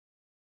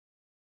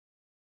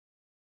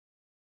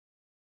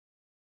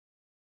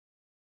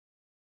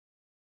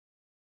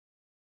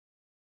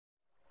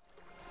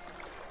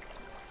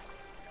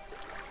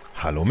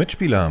Hallo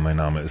Mitspieler, mein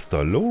Name ist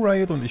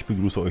DaLoRiot und ich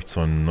begrüße euch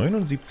zur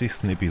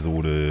 79.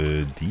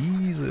 Episode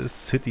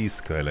dieses City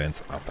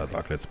Skylines After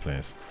Dark Let's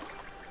Plays.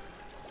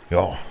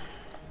 Ja,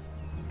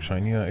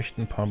 scheinen hier echt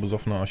ein paar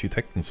besoffene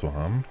Architekten zu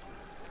haben.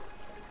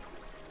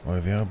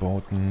 Weil wer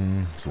baut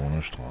denn so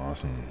eine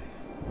Straßen?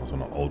 So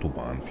eine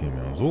Autobahn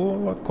vielmehr.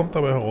 So was kommt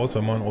dabei heraus,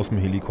 wenn man aus dem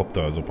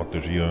Helikopter, also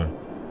praktisch hier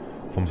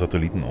vom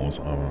Satelliten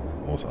aus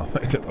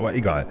ausarbeitet. Aber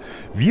egal.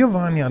 Wir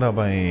waren ja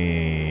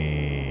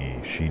dabei,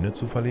 Schiene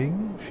zu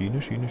verlegen. Schiene.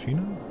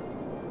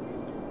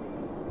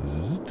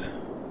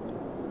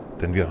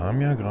 Denn wir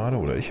haben ja gerade,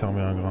 oder ich habe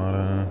ja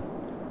gerade,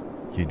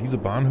 hier diese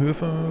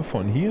Bahnhöfe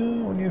von hier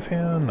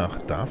ungefähr nach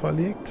da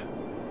verlegt,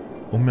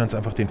 um mir jetzt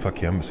einfach den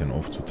Verkehr ein bisschen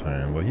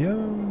aufzuteilen. Weil hier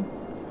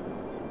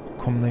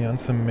kommen eine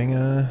ganze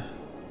Menge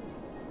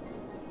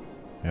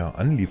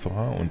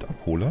Anlieferer und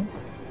Abholer.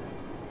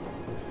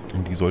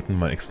 Und die sollten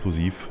mal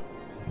exklusiv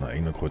eine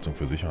eigene Kreuzung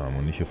für sich haben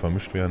und nicht hier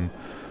vermischt werden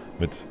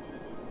mit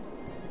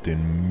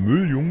den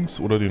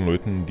Mülljungs oder den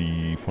Leuten,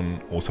 die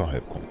von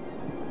außerhalb kommen.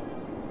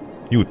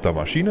 Gut, da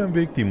war Schiene im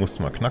Weg, die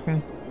mussten wir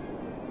knacken.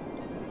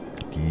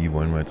 Die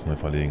wollen wir jetzt neu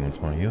verlegen. Und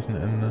zwar hier ist ein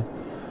Ende.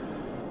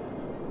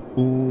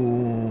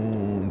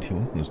 Und hier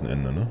unten ist ein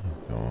Ende, ne?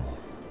 Ja.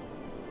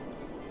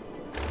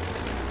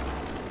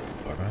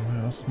 Baggern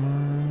wir erstmal.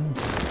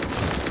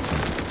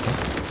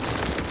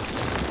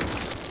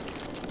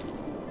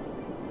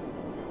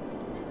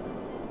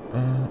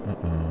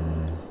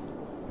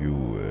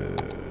 Gut.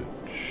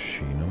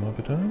 Schiene mal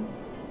bitte.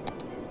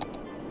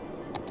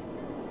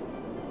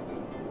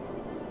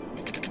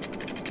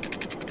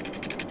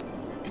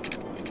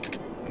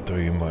 Da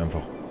gehen wir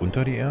einfach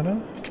unter die Erde.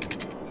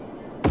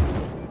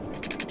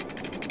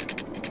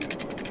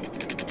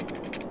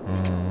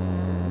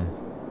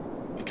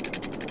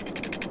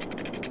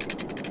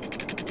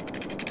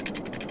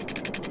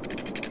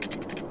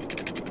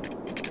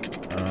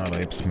 Da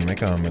gibt's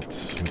Mecker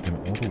mit dem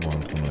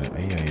Autobahntunnel.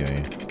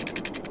 Eieiei.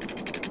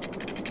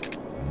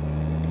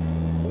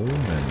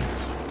 Moment.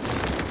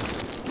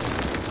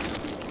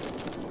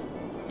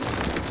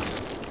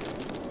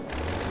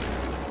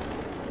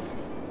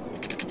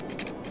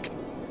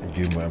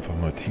 Gehen wir einfach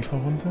mal tiefer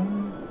runter.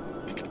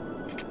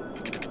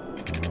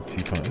 Ja,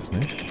 tiefer ist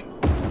nicht.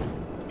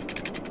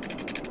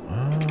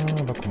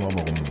 Da kommen wir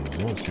aber rum.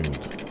 So ist gut.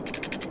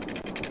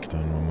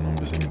 Dann wollen wir noch ein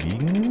bisschen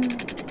biegen.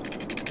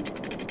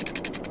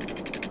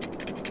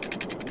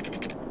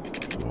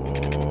 So,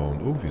 und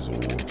irgendwie so.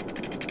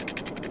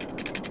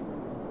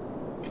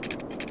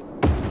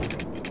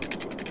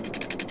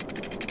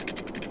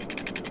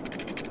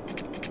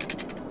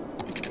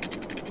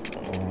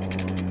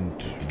 Und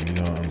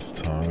wieder ans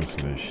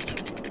Tageslicht.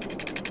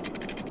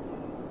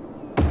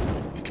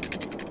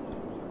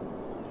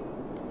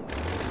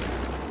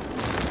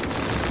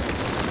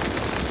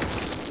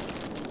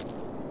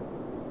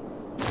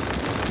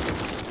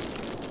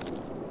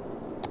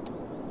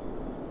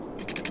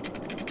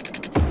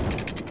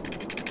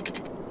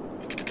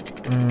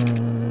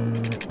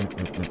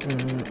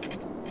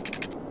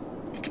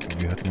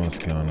 Wie hätten wir es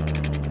gerne?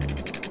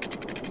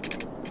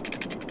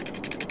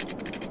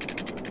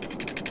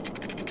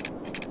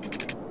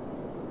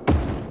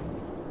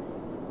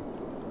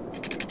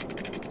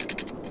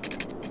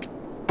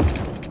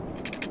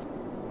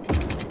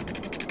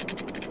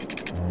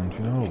 Und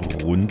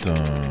wieder runter.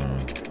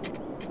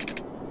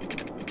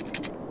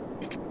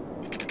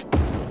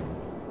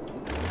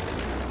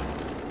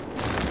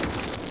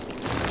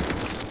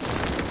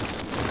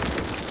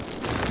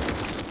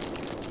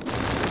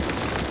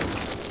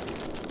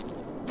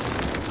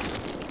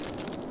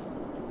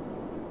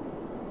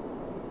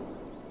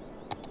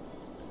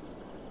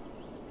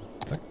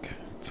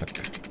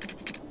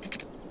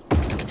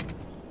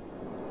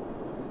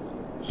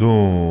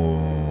 So,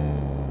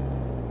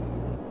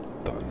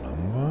 dann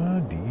haben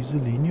wir diese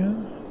Linie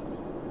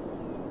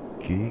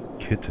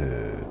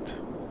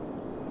gekittet.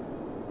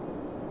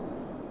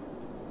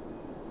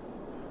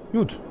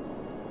 Gut.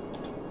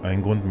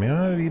 Ein Grund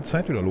mehr, die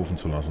Zeit wieder laufen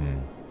zu lassen.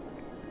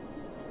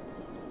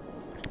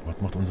 Was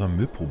macht unser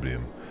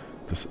Müllproblem?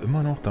 Das ist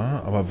immer noch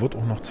da, aber wird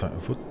auch noch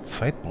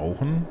Zeit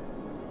brauchen,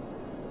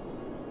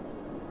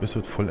 bis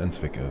es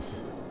vollends weg ist.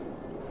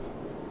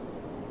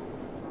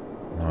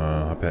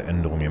 Habe ja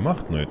Änderungen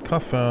gemacht, neues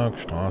Kraftwerk,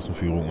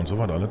 Straßenführung und so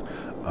weiter alles.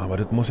 Aber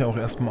das muss ja auch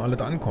erstmal alles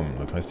ankommen.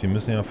 Das heißt, die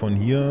müssen ja von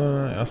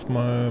hier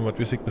erstmal, was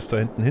weiß ich, bis da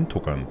hinten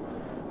hintuckern.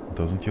 Und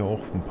da sind ja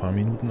auch ein paar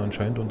Minuten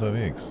anscheinend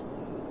unterwegs.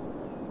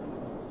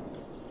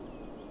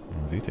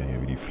 Man sieht ja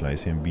hier, wie die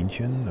fleißigen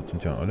Bienchen, das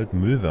sind ja alles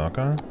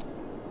Müllwerker,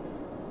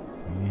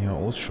 die hier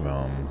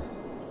ausschwärmen.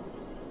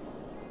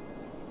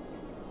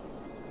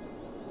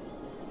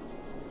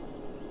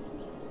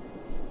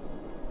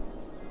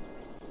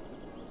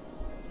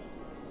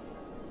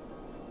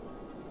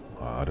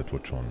 Das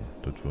wird schon,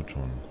 das wird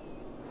schon.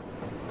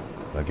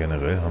 Weil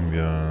generell haben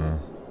wir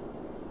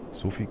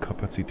so viel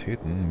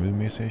Kapazitäten,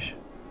 müllmäßig.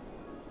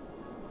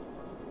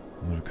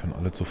 Und wir können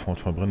alles sofort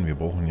verbrennen. Wir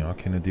brauchen ja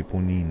keine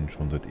Deponien,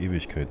 schon seit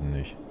Ewigkeiten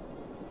nicht.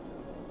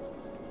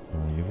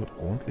 Hier wird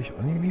ordentlich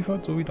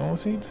angeliefert, so wie es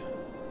aussieht.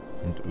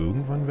 Und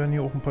irgendwann werden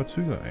hier auch ein paar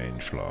Züge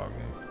einschlagen.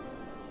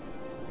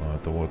 Ah,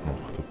 dauert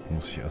noch. Da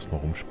muss ich erstmal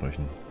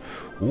rumsprechen.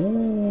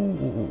 Oh.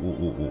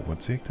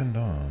 Was sehe ich denn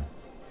da?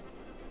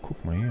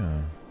 Guck mal hier.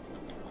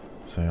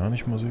 Ist ja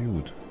nicht mal so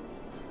gut.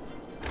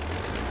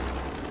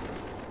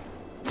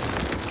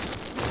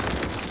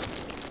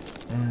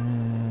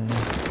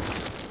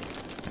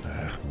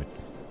 Ach, mit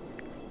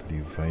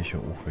die Weiche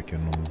auch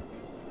weggenommen.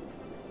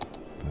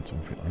 Da jetzt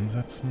irgendwie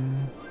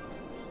ansetzen.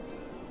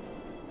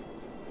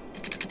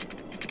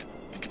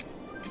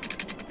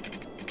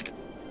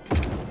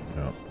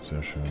 Ja,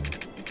 sehr schön.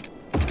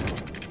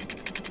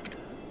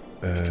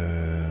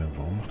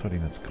 Warum macht er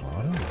den jetzt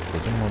gerade?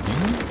 Wollte er mal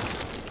biegen?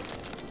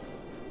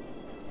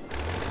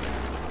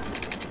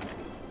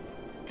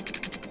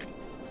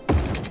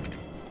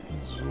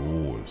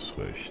 So ist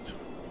recht.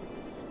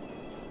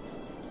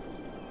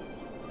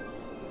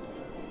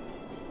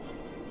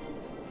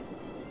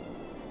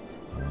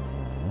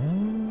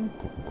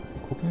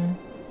 Gucken.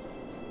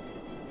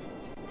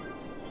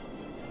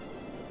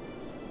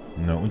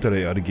 Na, unter der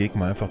Erde geht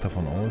man einfach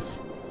davon aus,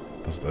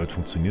 dass es alles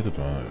funktioniert. Das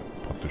war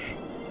praktisch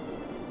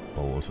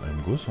Bau aus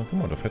einem Guss. Guck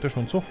mal, da fährt er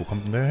schon Zug. Wo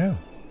kommt denn der her?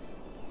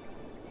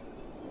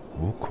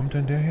 Wo kommt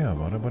denn der her?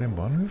 War der bei den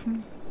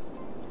Bahnhöfen?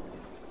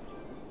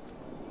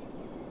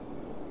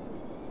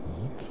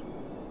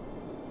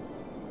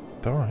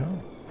 Da, ja.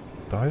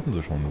 Da halten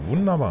sie schon.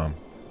 Wunderbar.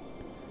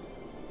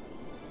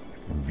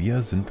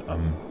 Wir sind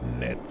am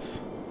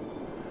Netz.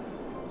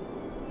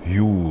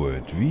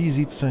 Gut, wie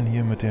sieht es denn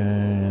hier mit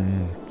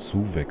den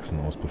Zuwächsen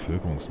aus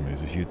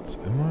bevölkerungsmäßig? Geht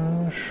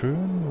immer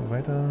schön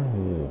weiter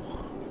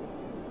hoch.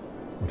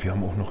 Und wir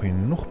haben auch noch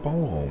genug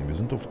Bauraum. Wir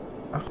sind auf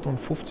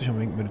 58 und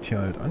wenn ich mir das hier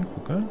halt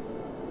angucke,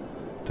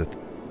 das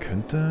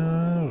könnte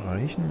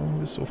reichen,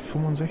 um bis auf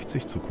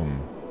 65 zu kommen.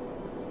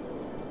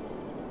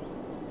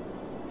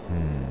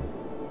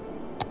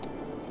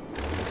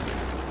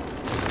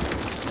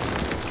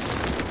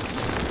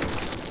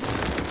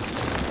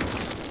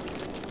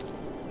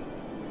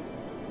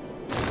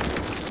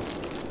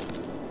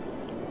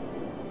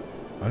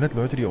 Alle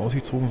Leute, die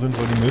ausgezogen sind,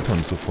 weil die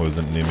Mülltonnen zu voll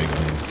sind, nehme ich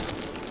an.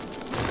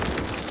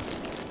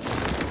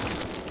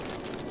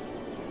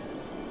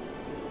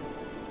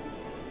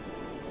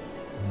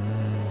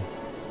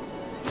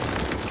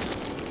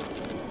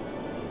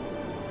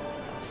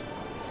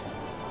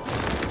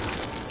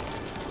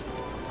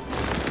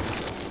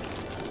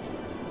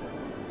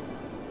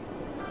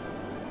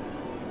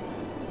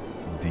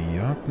 Die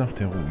Jagd nach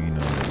der Ruine.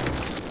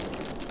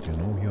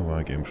 Genau hier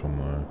war ich eben schon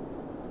mal.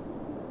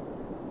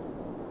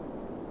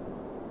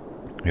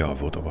 Ja,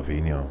 wird aber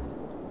weniger.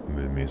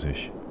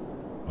 Müllmäßig.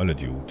 Alle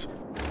Dudes.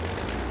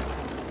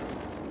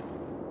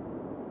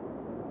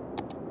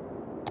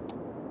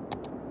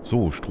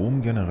 So,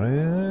 Strom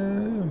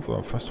generell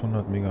war fast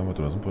 100 Megawatt,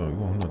 oder sind wir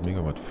über 100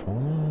 Megawatt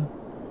vorne?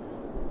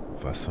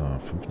 Wasser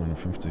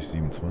 559,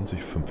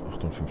 27,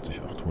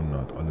 558,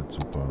 800, alles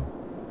super.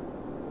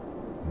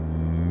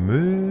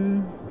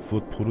 Müll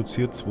wird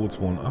produziert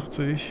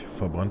 282,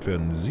 verbrannt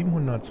werden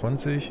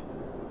 720.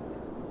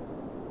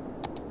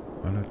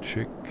 Alle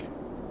schick.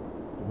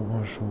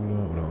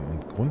 Oberschule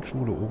und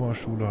Grundschule,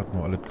 Oberschule hatten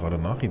wir alles gerade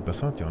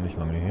nachgebessert, ja nicht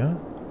lange her.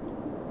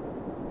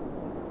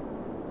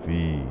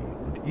 Wie?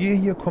 Und ihr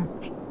hier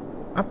kommt,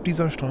 ab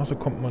dieser Straße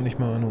kommt man nicht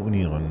mehr an eine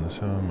Uni ran, das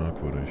ist ja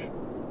merkwürdig.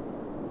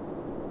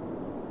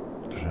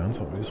 Der Scherns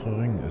auf äußerer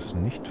Ring ist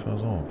nicht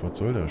versorgt, was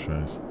soll der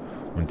Scheiß?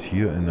 Und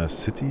hier in der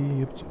City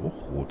gibt es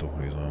auch rote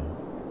Häuser.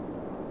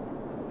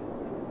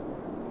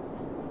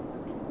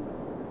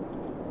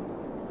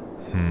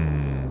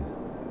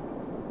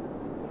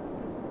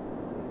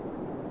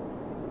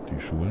 Die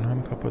Schulen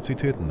haben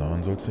Kapazitäten,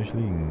 daran soll es nicht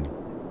liegen.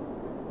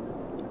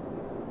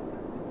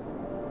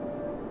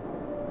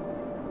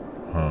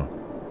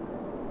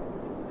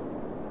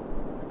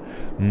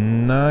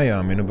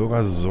 Naja, meine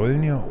Bürger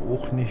sollen ja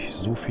auch nicht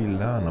so viel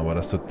lernen, aber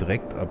dass das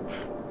direkt ab...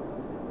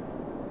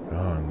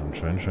 Ja,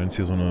 anscheinend scheint es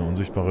hier so eine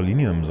unsichtbare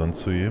Linie im Sand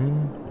zu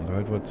geben. Und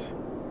halt, was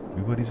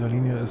über dieser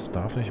Linie ist,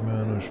 darf nicht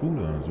mehr in der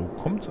Schule. So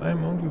kommt es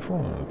einem irgendwie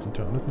vor. Das sind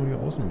ja alles nur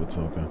die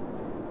Außenbezirke.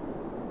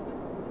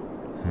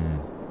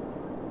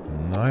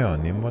 Naja,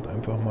 nehmen wir es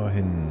einfach mal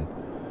hin.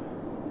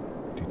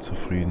 Die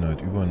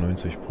Zufriedenheit über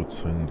 90%,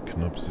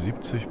 knapp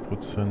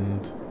 70%,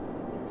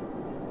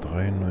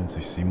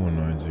 93,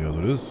 97.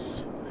 Also das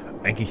ist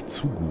eigentlich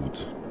zu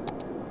gut.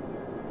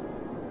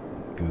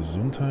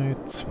 Gesundheit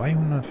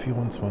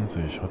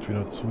 224, hat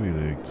wieder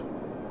zugelegt.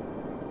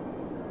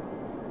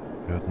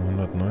 Wir hatten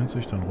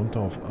 190, dann runter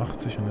auf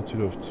 80 und jetzt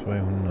wieder auf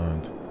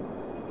 200.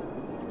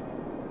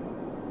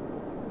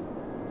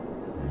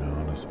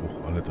 Ja, das ist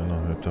auch alles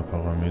innerhalb der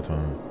Parameter.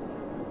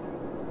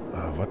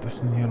 Ah, was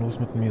ist denn hier los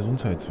mit dem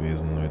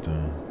Gesundheitswesen, Leute?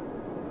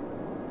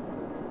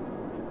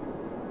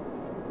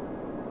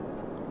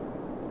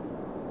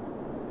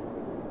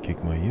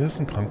 Guck mal, hier ist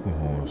ein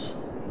Krankenhaus.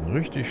 Ein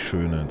richtig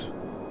schönes.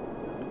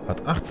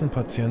 Hat 18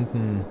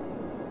 Patienten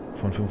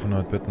von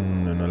 500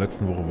 Betten. In der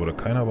letzten Woche wurde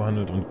keiner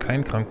behandelt und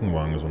kein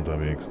Krankenwagen ist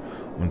unterwegs.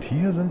 Und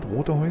hier sind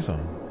rote Häuser.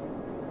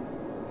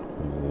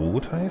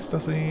 Rot heißt,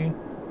 dass sie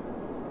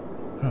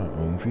ja,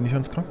 irgendwie nicht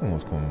ans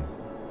Krankenhaus kommen.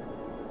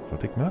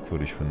 Was ich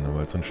merkwürdig finde,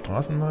 weil es sind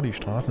Straßen da. Die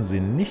Straßen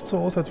sehen nicht so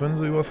aus, als wenn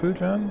sie überfüllt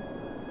wären.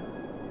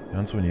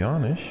 Ganz und ja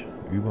nicht.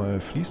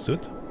 Überall fließt es.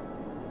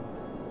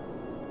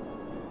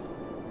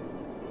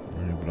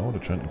 Hier blau,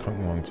 das scheint ein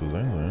Krankenwagen zu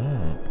sein.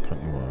 Ja,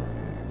 Krankenwagen.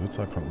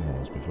 Sitzer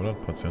Krankenhaus.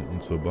 Befördert Patienten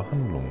zur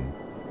Behandlung.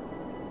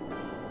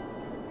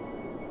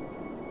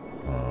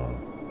 Ah.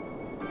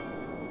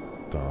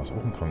 Da ist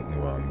auch ein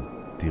Krankenwagen.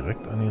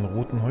 Direkt an den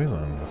roten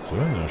Häusern. Was soll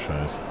denn der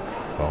Scheiß?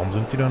 Warum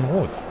sind die dann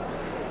rot?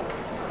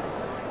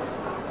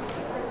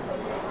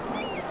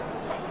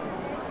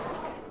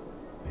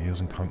 Hier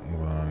ist ein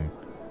Krankenwagen.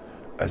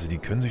 Also die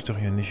können sich doch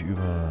hier nicht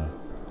über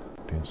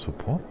den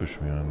Support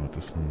beschweren. Was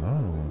ist denn da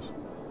los?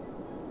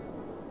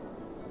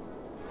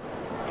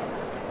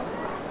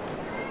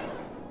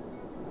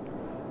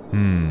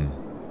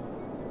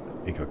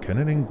 Ich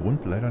erkenne den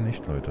Grund leider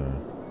nicht, Leute.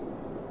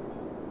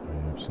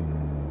 Hier gibt es ein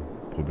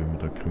Problem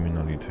mit der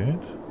Kriminalität.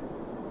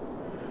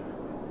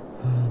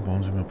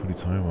 Bauen Sie mal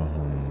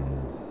Polizeiwachen.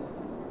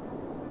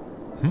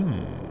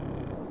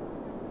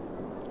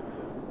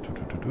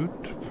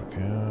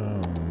 Verkehr,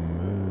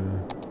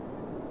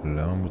 Müll,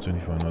 Lärm wird sich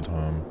nicht verändert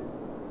haben.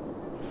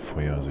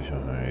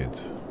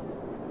 Feuersicherheit.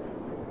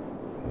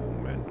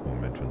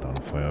 Moment, wenn da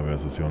eine Feuerwehr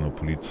ist, ist ja auch eine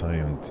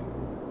Polizei. Und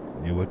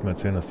ihr wollt mir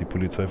erzählen, dass die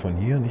Polizei von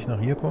hier nicht nach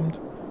hier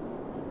kommt?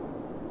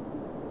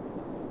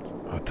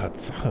 Aber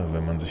Tatsache,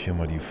 wenn man sich hier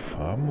mal die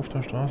Farben auf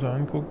der Straße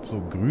anguckt,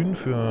 so grün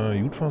für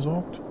gut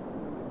versorgt.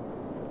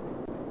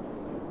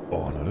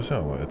 Oh, na das ist ja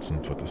aber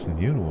ätzend. Was ist denn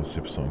hier los?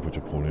 Gibt es da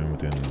irgendwelche Probleme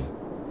mit den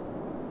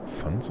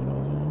Funds oder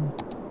so?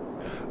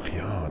 Ach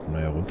ja, hatten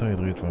wir ja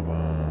runtergedreht, weil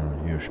wir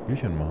hier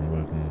Spielchen machen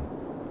wollten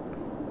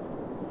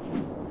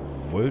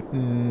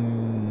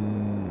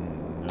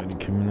ja, die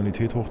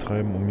Kriminalität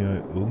hochtreiben, um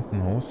hier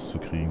irgendein Haus zu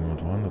kriegen.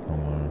 Was war denn das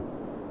nochmal?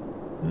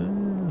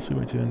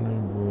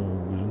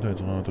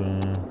 Gesundheitsrate,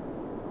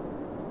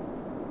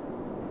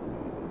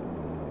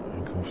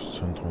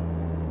 Einkaufszentrum,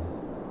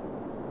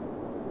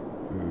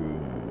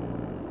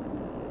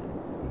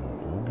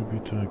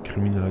 Ruhrgebiete,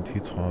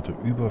 Kriminalitätsrate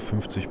über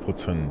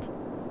 50%.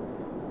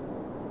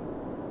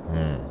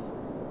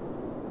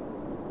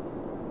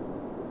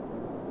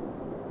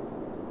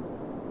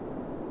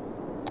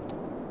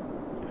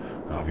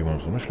 Ja, wie man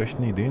auf so eine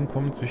schlechten Ideen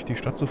kommt, sich die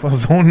Stadt zu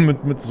versauen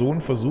mit so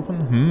einem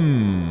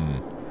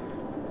Versuchen.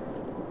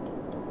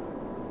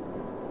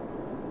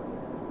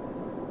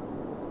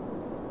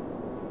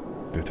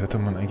 Das hätte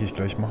man eigentlich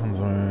gleich machen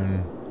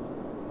sollen.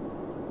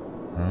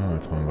 Ah,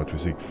 als man, was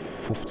weiß ich,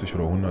 50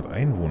 oder 100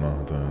 Einwohner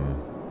hatte.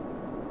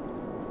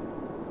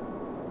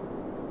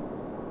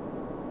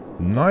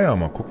 Naja,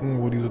 mal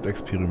gucken, wo dieses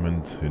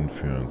Experiment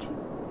hinführt.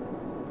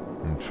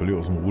 Und völlig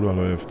aus dem Ruder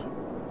läuft,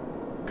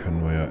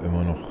 können wir ja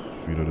immer noch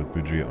wieder das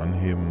Budget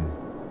anheben.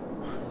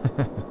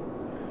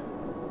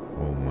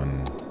 Oh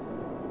Mann.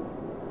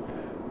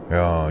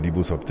 Ja, die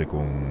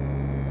Busabdeckung,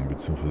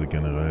 beziehungsweise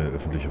generell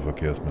öffentliche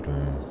Verkehrsmittel.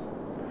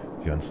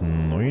 Die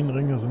ganzen neuen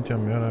Ringe sind ja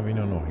mehr oder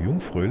weniger noch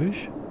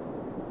jungfräulich.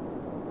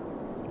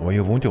 Aber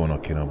hier wohnt ja auch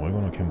noch keiner, brauchen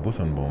wir noch keinen Bus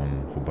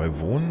anbauen. Wobei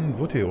wohnen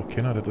wird hier auch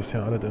keiner, das ist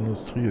ja alles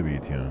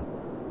Industriegebiet hier.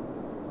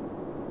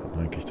 Hat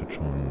man eigentlich das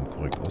schon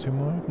korrekt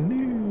ausgemalt?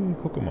 Nee,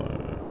 gucke mal.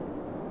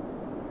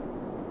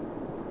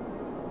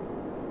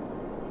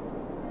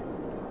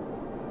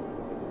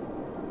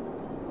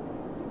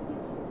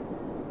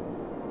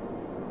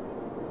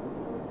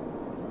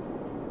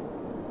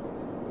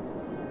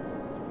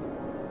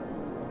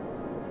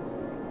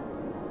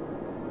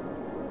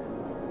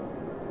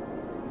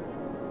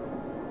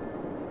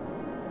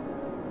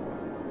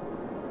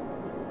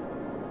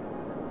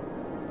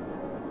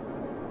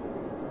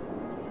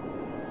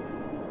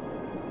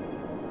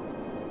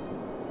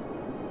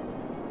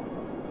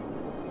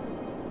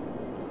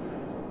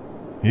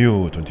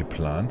 Gut, und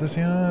geplant ist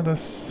ja,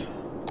 dass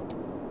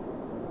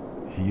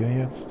hier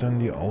jetzt dann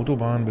die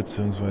Autobahn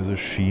bzw.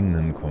 Schienen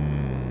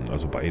hinkommen.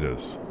 Also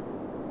beides.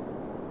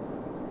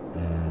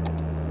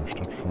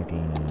 Stadtviertel,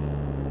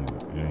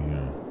 ja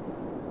hier.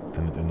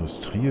 Dann das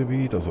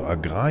Industriegebiet, also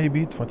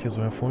Agrargebiet, was hier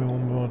so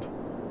hervorgehoben wird.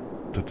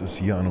 Das ist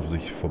hier an und für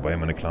sich vorbei. Ich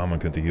meine, klar, man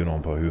könnte hier noch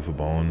ein paar Höfe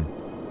bauen.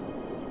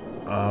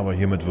 Aber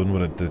hiermit würden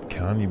wir das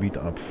Kerngebiet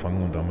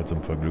abfangen und damit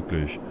sind wir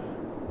glücklich.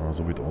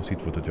 So wie es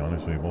aussieht, wird das ja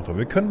nicht so gebraucht. Aber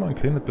wir können mal ein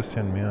kleines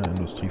bisschen mehr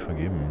Industrie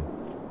vergeben.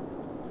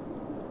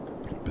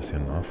 Ein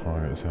bisschen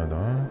Nachfrage ist ja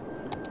da.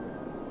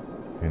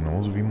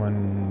 Genauso wie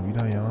man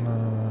wieder ja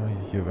eine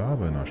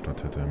Gewerbe in der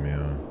Stadt hätte, mehr.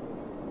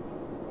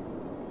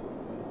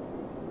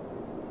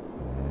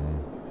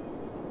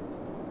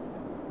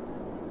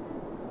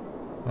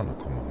 Na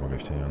komm, machen wir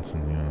gleich den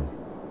ganzen hier.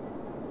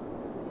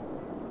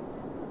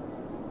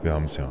 Wir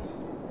haben es ja.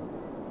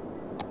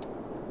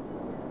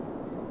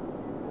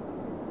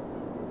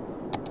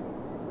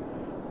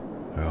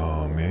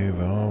 Ja, mehr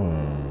Gewerbe.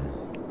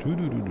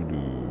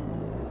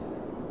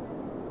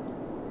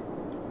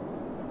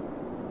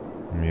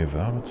 Mehr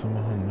Gewerbe zu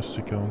machen,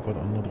 müsste ich ja irgendwas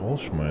anderes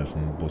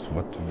rausschmeißen. Was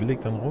will ich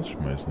dann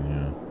rausschmeißen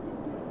hier?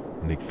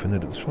 Und ich finde,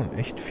 das ist schon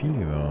echt viel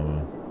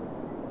Gewerbe.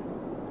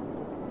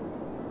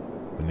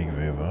 Wenn ich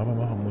Gewerbe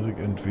mache, muss ich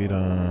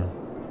entweder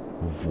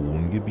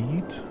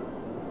Wohngebiet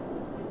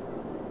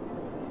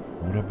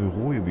oder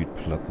Bürogebiet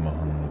platt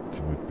machen,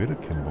 wo ich beide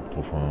keinen Bock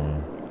drauf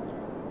habe.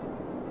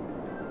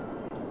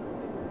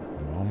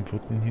 Warum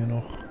wird denn hier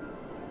noch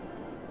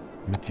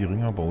mit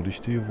geringer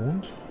Baudichte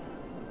gewohnt?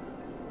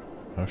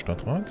 Herr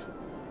Stadtrat?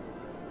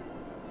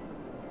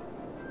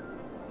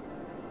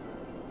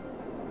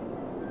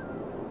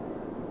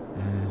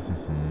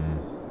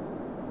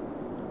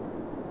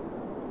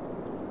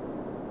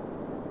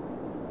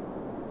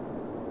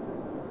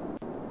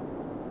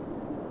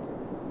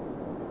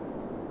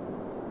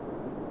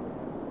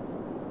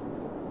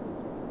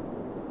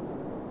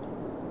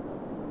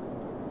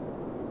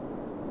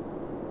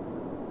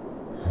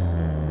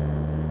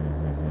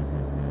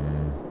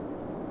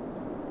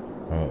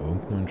 Aber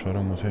irgendeine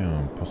Entscheidung muss her.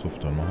 Pass auf,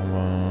 dann machen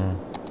wir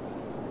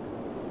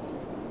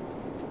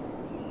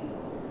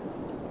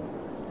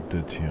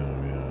das hier.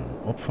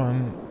 Wir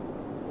opfern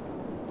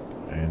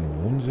ein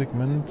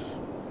Wohnsegment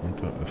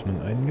und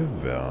eröffnen ein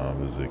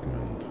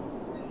Gewerbesegment.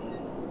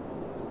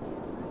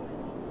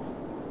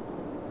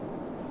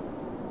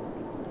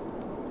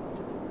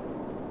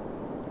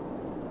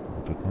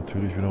 Und das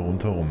natürlich wieder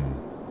rundherum.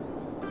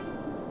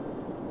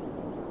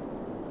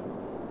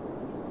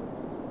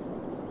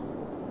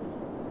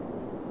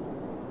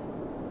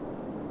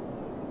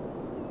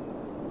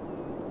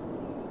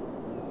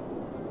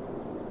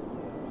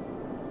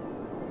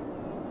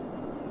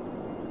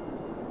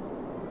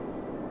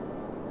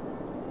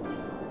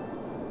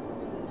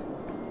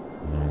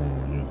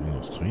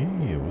 Industrie,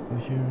 hier wird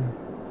nicht hier.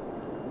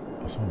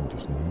 Achso,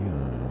 das ist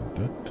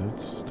hier.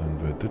 Das, dann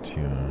wird das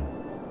hier.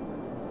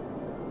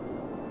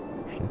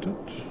 Stimmt das?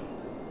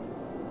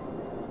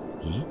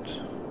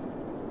 Zit.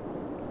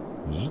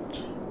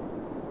 Zit.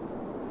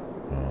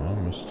 Ja,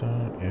 müsste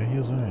er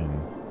hier sein.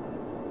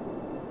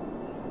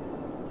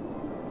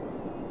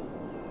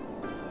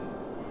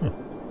 Hm.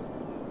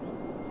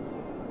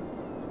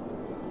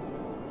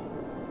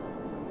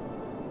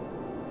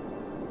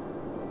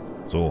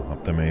 So,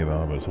 habt ihr mehr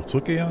Gewerbe. Ist auch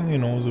zurückgegangen,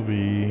 genauso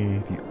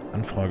wie die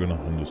Anfrage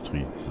nach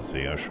Industrie.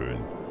 Sehr schön.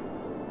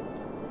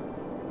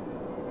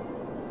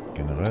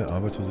 Generell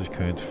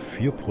Arbeitslosigkeit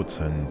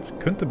 4%.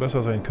 Könnte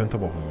besser sein, könnte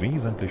aber auch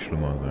wesentlich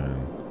schlimmer sein.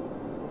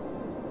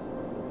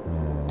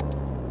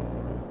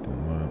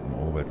 Im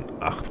Auge behalten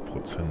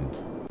 8%.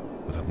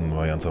 Das hatten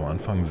wir ganz am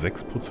Anfang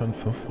 6%,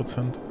 5%.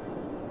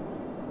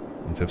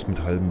 Und selbst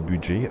mit halbem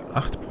Budget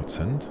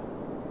 8%.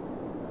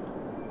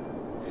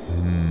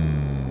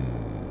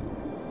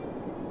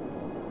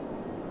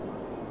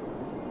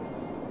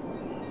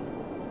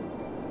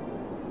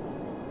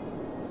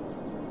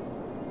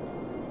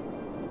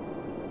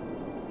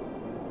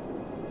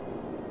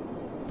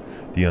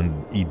 Die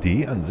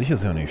Idee an sich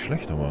ist ja nicht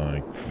schlecht, aber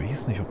ich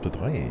weiß nicht, ob das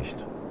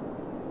reicht.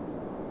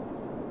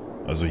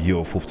 Also hier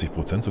auf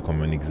 50% zu kommen,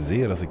 wenn ich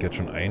sehe, dass ich jetzt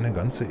schon eine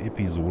ganze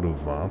Episode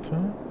warte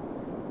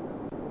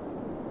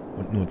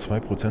und nur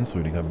 2%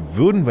 zurück habe,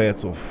 würden wir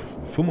jetzt auf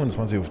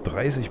 25, auf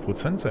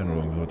 30% sein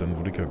oder so, dann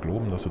würde ich ja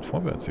glauben, dass das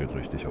vorwärts geht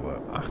richtig, aber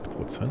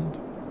 8%?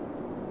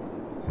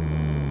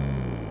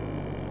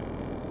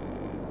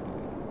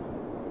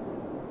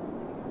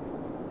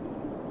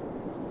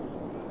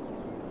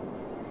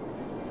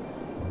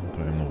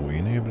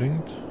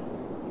 Geblinkt.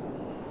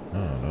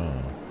 Ah, da.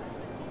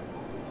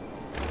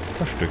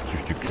 Versteckt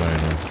sich die Kleine.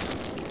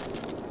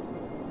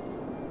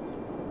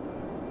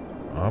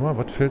 Aber,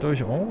 was fällt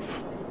euch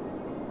auf?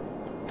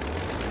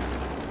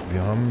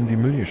 Wir haben die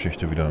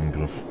Müllgeschichte wieder im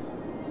Griff.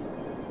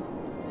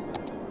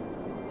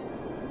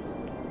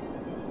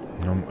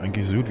 Wir haben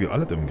eigentlich so gut wie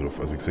alles im Griff.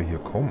 Also ich sehe hier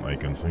kaum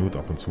Icons. Na gut,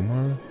 ab und zu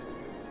mal.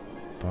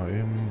 Da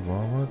eben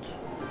war was.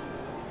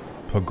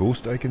 Ein paar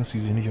Ghost-Icons, die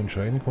sich nicht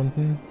entscheiden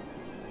konnten.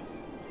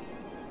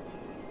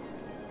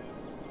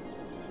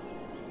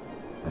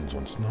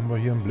 Ansonsten haben wir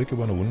hier einen Blick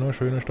über eine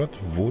wunderschöne Stadt,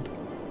 wo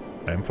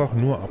einfach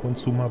nur ab und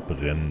zu mal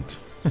brennt.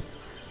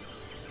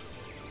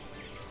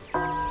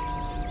 Ja,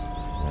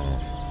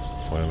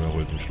 Feuerwehr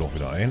rollt den Schlauch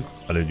wieder ein.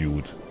 Alle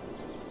gut.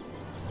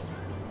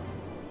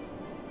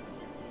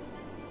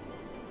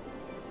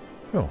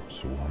 Ja,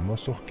 so haben wir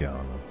es doch gerne.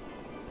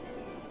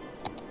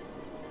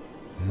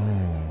 No,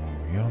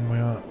 hier haben wir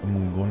ja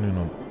im Grunde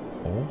genommen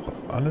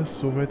auch alles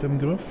soweit im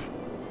Griff.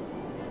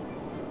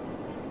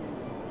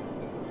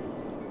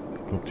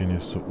 Ich glaube, die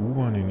nächste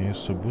U-Bahn, die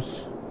nächste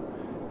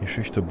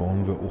Busgeschichte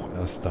bauen wir auch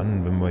erst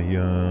dann, wenn wir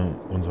hier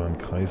unseren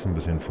Kreis ein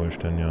bisschen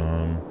vollständiger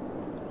haben.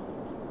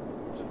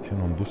 Das ist hier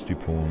noch ein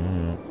Busdepot,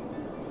 ne?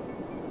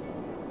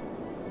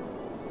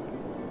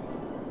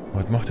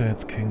 Aber das macht ja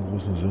jetzt keinen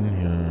großen Sinn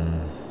hier.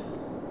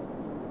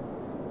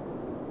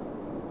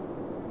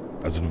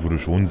 Also das würde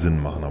schon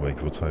Sinn machen, aber ich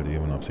würde es halt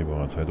eben in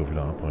absehbarer Zeit auch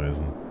wieder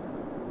abreißen.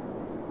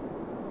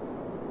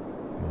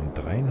 Und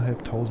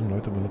 3.500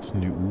 Leute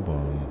benutzen die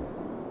U-Bahn.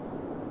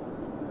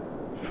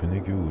 Finde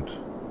ich gut.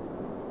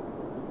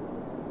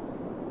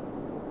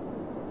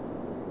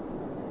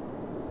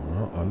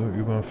 Ja, alle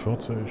über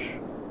 40,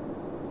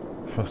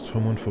 fast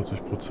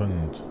 45%.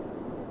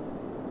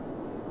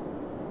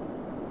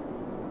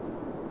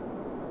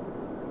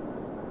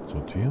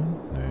 Sortieren?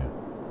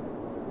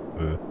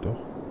 Nee. Doch.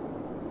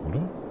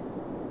 Oder?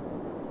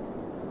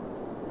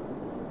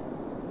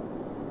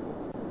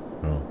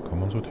 Ja, kann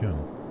man sortieren.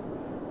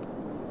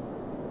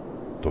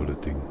 Dolle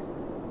Ding.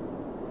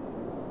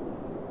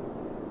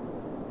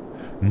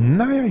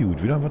 Naja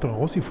gut, wieder was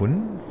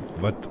rausgefunden,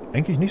 was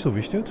eigentlich nicht so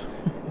wichtig ist.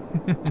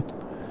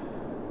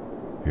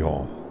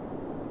 Ja,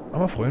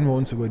 aber freuen wir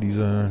uns über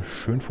diese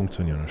schön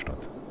funktionierende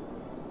Stadt.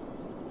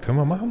 Können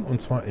wir machen,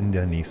 und zwar in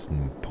der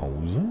nächsten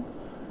Pause.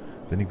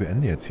 Denn ich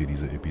beende jetzt hier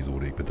diese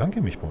Episode. Ich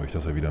bedanke mich bei euch,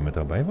 dass ihr wieder mit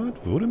dabei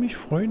wart. Würde mich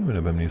freuen, wenn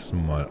ihr beim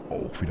nächsten Mal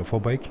auch wieder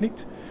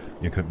vorbeiklickt.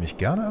 Ihr könnt mich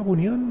gerne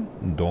abonnieren.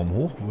 Ein Daumen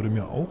hoch würde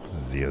mir auch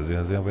sehr,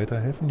 sehr, sehr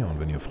weiterhelfen. Ja, und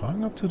wenn ihr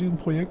Fragen habt zu diesem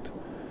Projekt,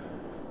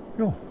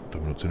 ja,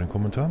 dann benutzt ihr den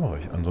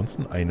Kommentarbereich.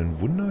 Ansonsten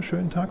einen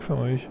wunderschönen Tag für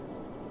euch.